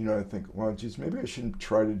 I think, well, geez, maybe I shouldn't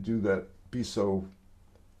try to do that, be so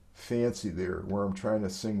fancy there, where I'm trying to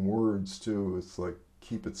sing words too. It's like,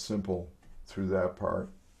 keep it simple through that part.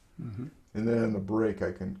 Mm-hmm. And then in the break,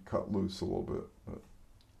 I can cut loose a little bit.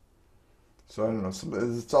 So I don't know.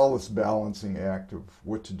 It's all this balancing act of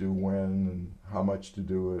what to do when and how much to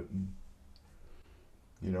do it, and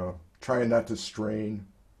trying not to strain,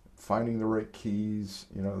 finding the right keys.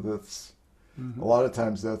 That's a lot of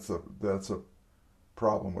times that's a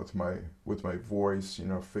problem with my voice.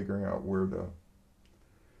 Figuring out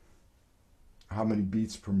how many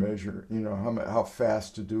beats per measure. How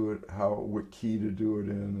fast to do it, what key to do it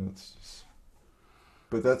in.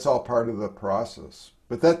 But that's all part of the process.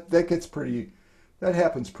 But that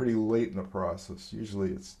happens pretty late in the process.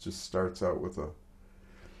 Usually it just starts out with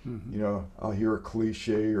I'll hear a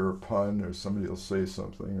cliche or a pun, or somebody will say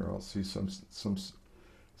something, or I'll see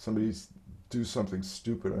somebody do something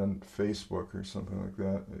stupid on Facebook or something like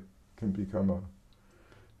that. It can become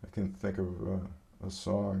I can think of a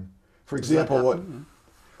song. For example,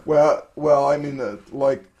 well, I mean,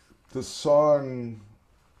 like the song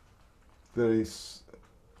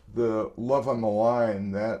the Love on the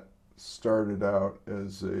Line, that started out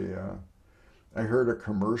as I heard a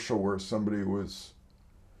commercial where somebody was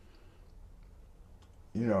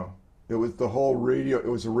you know, it was the whole radio. It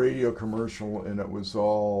was a radio commercial, and it was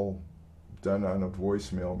all done on a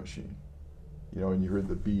voicemail machine. You know, and you heard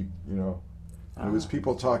the beep. You know, and it was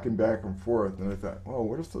people talking back and forth, and I thought, oh,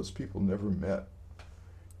 what if those people never met?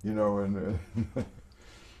 You know, and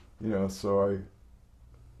you know, so I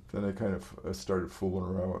kind of started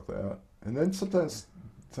fooling around with that, and then sometimes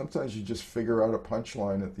you just figure out a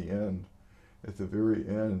punchline at the end, at the very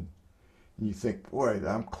end, and you think, boy,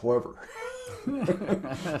 I'm clever.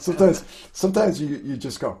 sometimes you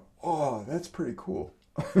just go, oh, that's pretty cool.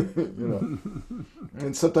 You know,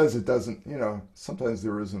 and sometimes it doesn't. You know, sometimes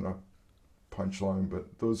there isn't a punchline,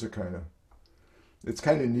 but those are it's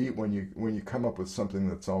kind of neat when you come up with something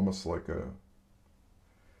that's almost like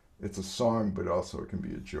it's a song, but also it can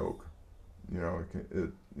be a joke. You know,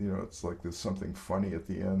 it's like there's something funny at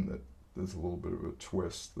the end, that there's a little bit of a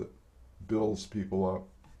twist that builds people up.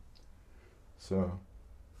 So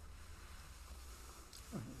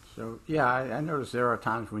yeah, I notice there are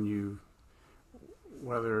times when you,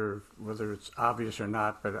 whether it's obvious or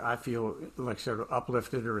not, but I feel like sort of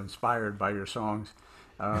uplifted or inspired by your songs.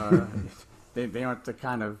 They aren't the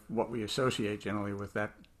kind of what we associate generally with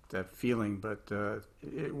that feeling, but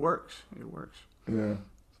it works. It works. Yeah.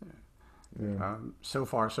 Yeah. So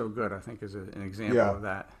far, so good, I think, is an example of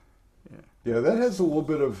that. Yeah, that has a little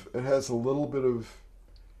bit of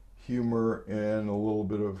humor and a little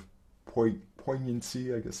bit of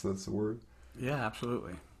poignancy. I guess that's the word. Yeah,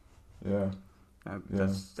 absolutely. Yeah.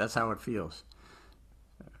 That's how it feels.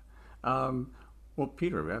 Well,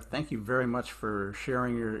 Peter, thank you very much for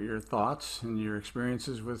sharing your thoughts and your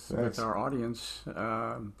experiences with our audience.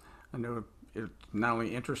 I know it's not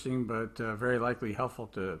only interesting, but very likely helpful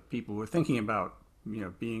to people who are thinking about,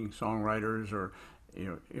 being songwriters or,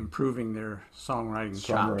 improving their songwriting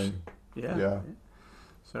chops. Yeah.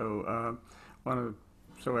 So,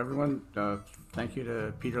 so everyone, thank you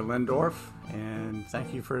to Peter Lindorf, and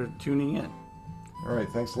thank you for tuning in. All right.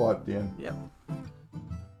 Thanks a lot, Dan. Yep.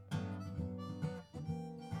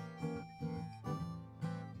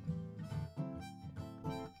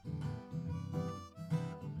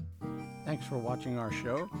 Thanks for watching our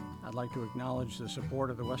show. I'd like to acknowledge the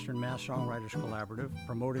support of the Western Mass Songwriters Collaborative,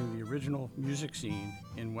 promoting the original music scene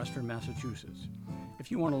in Western Massachusetts. If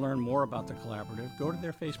you want to learn more about the collaborative, go to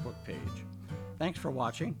their Facebook page. Thanks for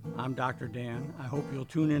watching. I'm Dr. Dan. I hope you'll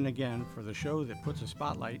tune in again for the show that puts a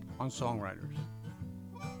spotlight on songwriters.